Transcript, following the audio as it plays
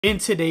In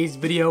today's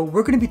video,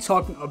 we're going to be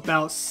talking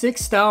about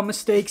 6 style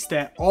mistakes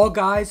that all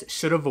guys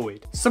should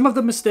avoid. Some of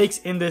the mistakes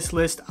in this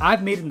list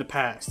I've made in the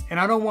past, and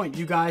I don't want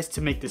you guys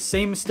to make the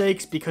same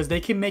mistakes because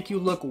they can make you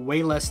look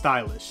way less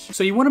stylish.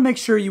 So you want to make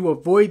sure you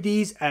avoid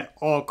these at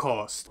all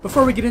costs.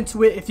 Before we get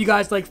into it, if you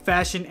guys like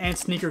fashion and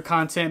sneaker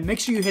content,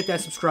 make sure you hit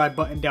that subscribe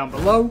button down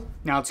below.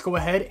 Now let's go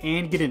ahead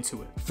and get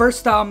into it.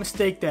 First style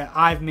mistake that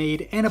I've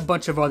made, and a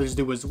bunch of others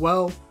do as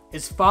well,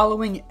 is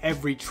following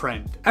every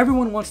trend.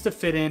 Everyone wants to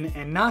fit in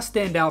and not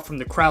stand out from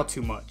the crowd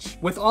too much.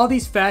 With all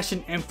these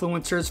fashion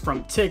influencers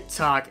from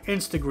TikTok,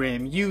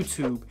 Instagram,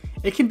 YouTube,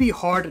 it can be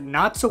hard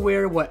not to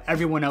wear what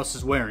everyone else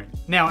is wearing.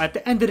 Now, at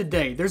the end of the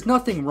day, there's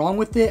nothing wrong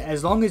with it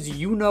as long as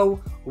you know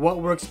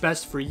what works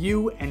best for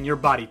you and your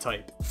body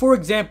type. For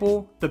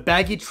example, the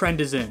baggy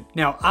trend is in.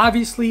 Now,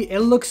 obviously, it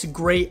looks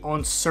great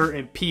on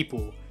certain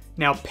people.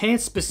 Now,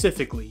 pants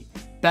specifically.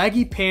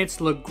 Baggy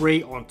pants look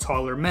great on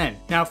taller men.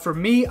 Now for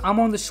me, I'm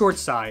on the short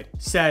side,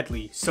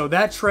 sadly, so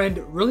that trend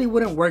really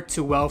wouldn't work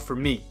too well for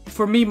me.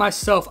 For me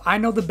myself, I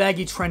know the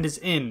baggy trend is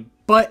in,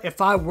 but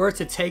if I were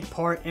to take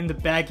part in the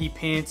baggy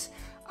pants,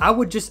 I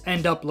would just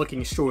end up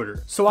looking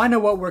shorter. So I know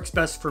what works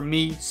best for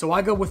me, so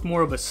I go with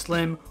more of a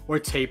slim or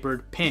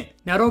tapered pant.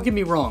 Now don't get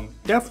me wrong,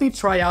 definitely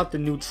try out the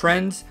new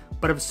trends,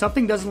 but if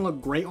something doesn't look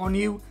great on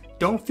you,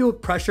 don't feel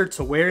pressure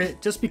to wear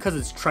it just because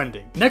it's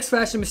trending. Next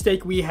fashion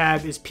mistake we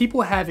have is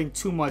people having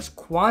too much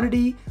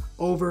quantity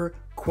over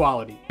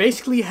quality.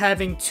 Basically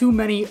having too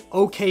many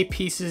okay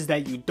pieces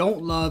that you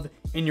don't love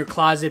in your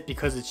closet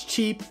because it's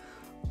cheap,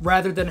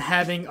 rather than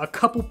having a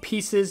couple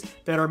pieces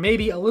that are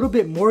maybe a little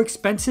bit more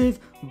expensive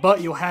but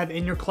you'll have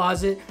in your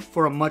closet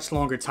for a much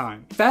longer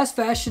time. Fast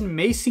fashion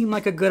may seem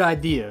like a good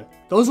idea.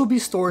 Those will be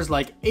stores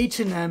like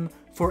H&M,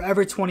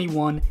 Forever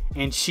 21,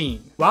 and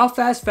Shein. While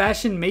fast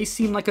fashion may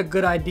seem like a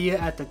good idea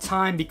at the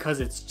time because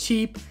it's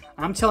cheap,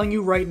 I'm telling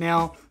you right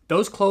now,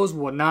 those clothes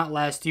will not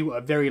last you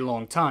a very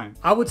long time.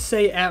 I would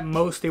say at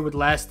most they would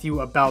last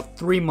you about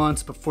 3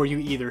 months before you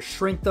either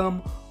shrink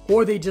them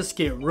or they just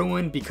get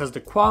ruined because the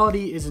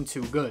quality isn't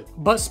too good.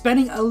 But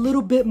spending a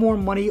little bit more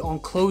money on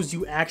clothes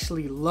you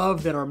actually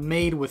love that are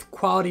made with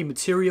quality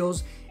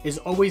materials is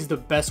always the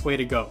best way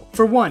to go.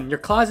 For one, your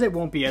closet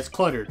won't be as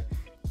cluttered.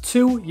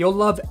 2, you'll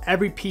love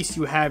every piece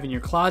you have in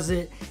your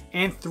closet.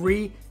 And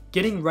 3,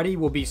 getting ready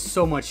will be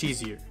so much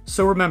easier.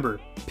 So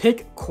remember,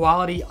 pick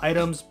quality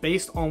items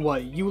based on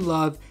what you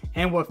love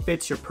and what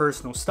fits your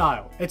personal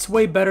style. It's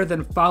way better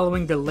than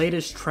following the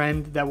latest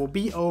trend that will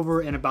be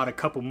over in about a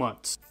couple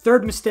months.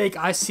 Third mistake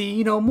I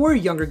see, more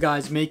younger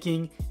guys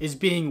making is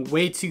being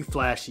way too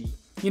flashy.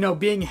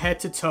 Being head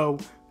to toe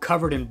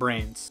covered in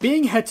brands.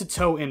 Being head to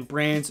toe in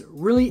brands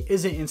really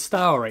isn't in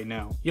style right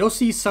now. You'll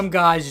see some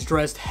guys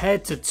dressed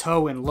head to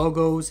toe in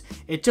logos.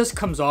 It just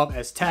comes off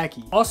as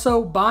tacky.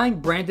 Also, buying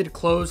branded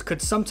clothes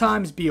could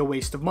sometimes be a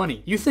waste of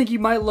money. You think you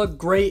might look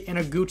great in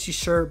a Gucci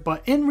shirt,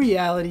 but in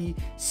reality,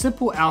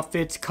 simple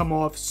outfits come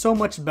off so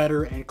much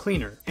better and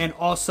cleaner. And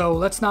also,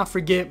 let's not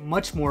forget,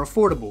 much more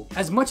affordable.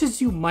 As much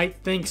as you might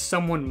think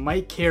someone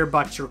might care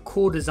about your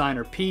cool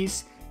designer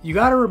piece, you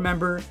gotta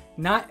remember,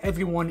 not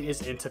everyone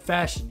is into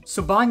fashion.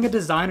 So buying a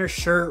designer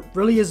shirt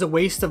really is a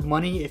waste of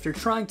money if you're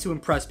trying to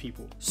impress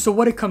people. So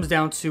what it comes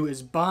down to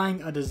is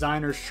buying a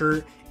designer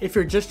shirt, if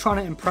you're just trying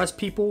to impress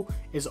people,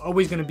 is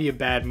always gonna be a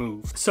bad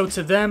move. So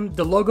to them,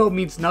 the logo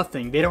means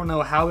nothing. They don't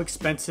know how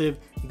expensive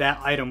that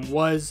item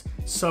was,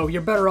 so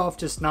you're better off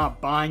just not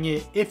buying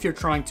it if you're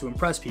trying to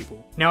impress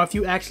people. Now, if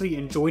you actually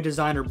enjoy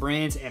designer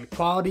brands and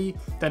quality,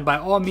 then by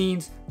all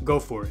means,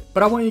 go for it.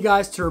 But I want you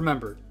guys to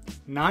remember,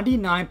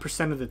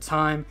 99% of the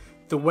time,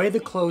 the way the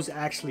clothes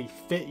actually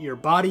fit your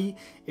body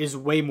is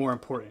way more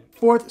important.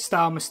 Fourth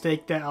style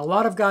mistake that a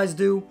lot of guys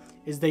do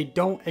is they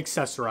don't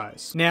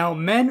accessorize. Now,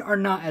 men are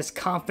not as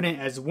confident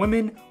as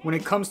women when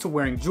it comes to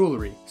wearing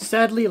jewelry.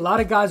 Sadly, a lot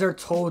of guys are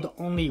told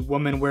only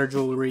women wear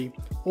jewelry,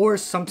 or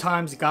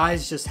sometimes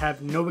guys just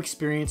have no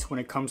experience when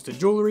it comes to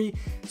jewelry,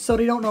 so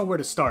they don't know where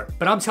to start.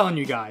 But I'm telling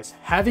you guys,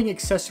 having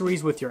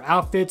accessories with your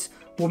outfits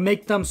will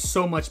make them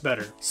so much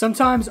better.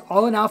 Sometimes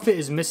all an outfit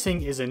is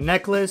missing is a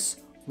necklace,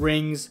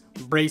 rings,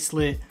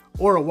 bracelet,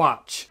 or a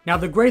watch. Now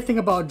the great thing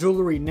about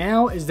jewelry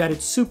now is that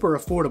it's super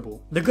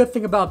affordable. The good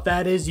thing about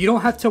that is you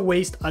don't have to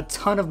waste a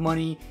ton of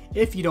money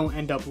if you don't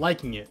end up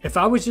liking it. If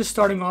I was just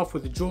starting off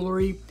with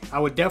jewelry, I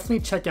would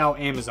definitely check out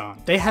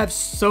Amazon. They have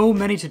so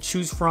many to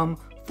choose from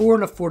for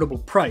an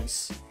affordable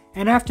price.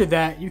 And after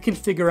that, you can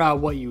figure out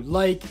what you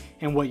like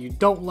and what you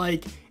don't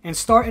like and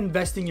start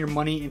investing your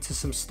money into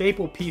some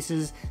staple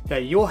pieces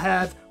that you'll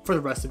have for the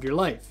rest of your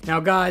life. Now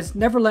guys,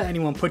 never let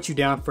anyone put you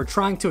down for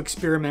trying to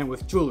experiment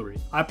with jewelry.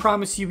 I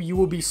promise you, you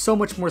will be so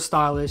much more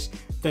stylish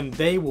than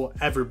they will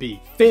ever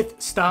be.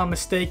 Fifth style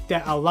mistake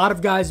that a lot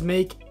of guys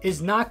make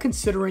is not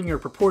considering your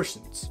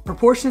proportions.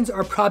 Proportions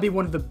are probably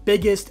one of the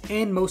biggest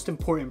and most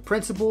important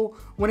principle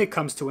when it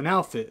comes to an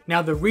outfit.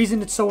 Now the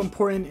reason it's so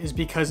important is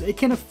because it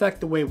can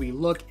affect the way we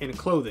look in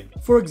clothing.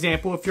 For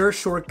example, if you're a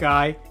short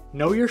guy,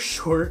 know you're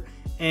short,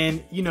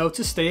 and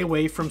to stay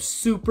away from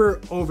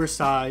super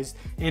oversized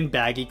and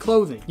baggy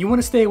clothing. You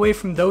want to stay away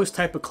from those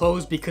type of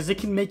clothes because it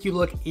can make you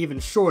look even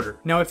shorter.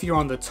 Now if you're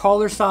on the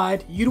taller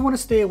side, you'd want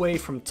to stay away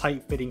from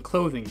tight fitting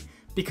clothing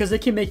because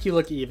it can make you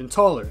look even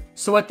taller.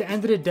 So at the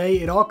end of the day,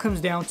 it all comes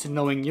down to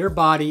knowing your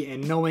body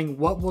and knowing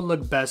what will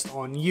look best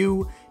on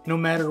you no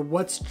matter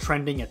what's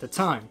trending at the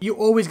time. You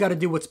always got to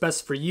do what's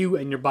best for you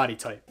and your body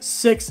type.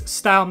 6th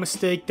style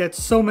mistake that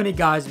so many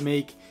guys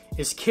make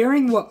is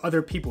caring what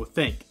other people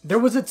think. There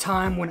was a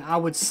time when I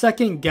would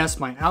second guess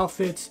my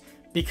outfits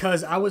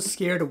because I was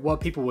scared of what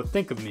people would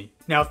think of me.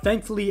 Now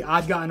thankfully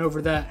I've gotten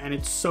over that, and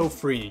it's so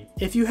freeing.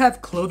 If you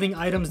have clothing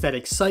items that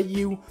excite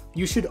you,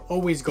 you should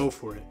always go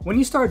for it. When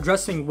you start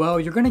dressing well,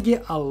 you're gonna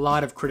get a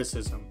lot of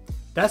criticism.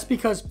 That's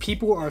because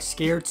people are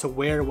scared to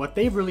wear what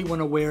they really want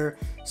to wear,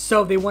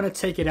 so they want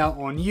to take it out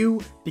on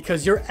you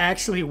because you're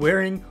actually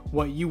wearing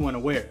what you want to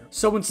wear.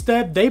 So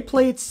instead, they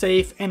play it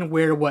safe and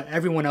wear what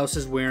everyone else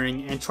is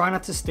wearing and try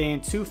not to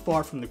stand too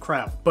far from the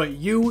crowd. But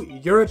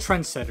you're a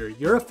trendsetter,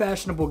 you're a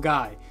fashionable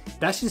guy.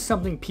 That's just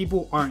something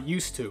people aren't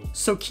used to.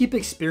 So keep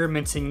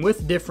experimenting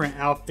with different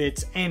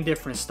outfits and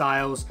different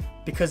styles,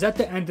 because at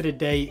the end of the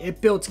day,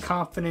 it builds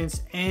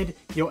confidence and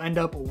you'll end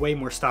up way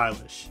more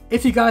stylish.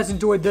 If you guys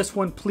enjoyed this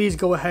one, please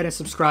go ahead and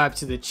subscribe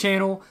to the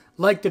channel,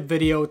 like the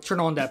video,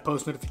 turn on that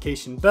post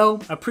notification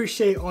bell.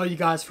 Appreciate all you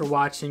guys for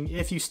watching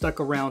if you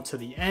stuck around to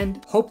the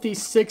end. Hope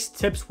these 6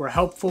 tips were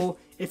helpful.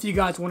 If you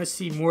guys want to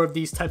see more of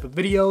these type of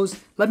videos,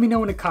 let me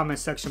know in the comment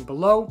section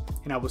below,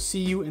 and I will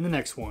see you in the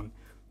next one.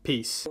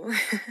 Peace.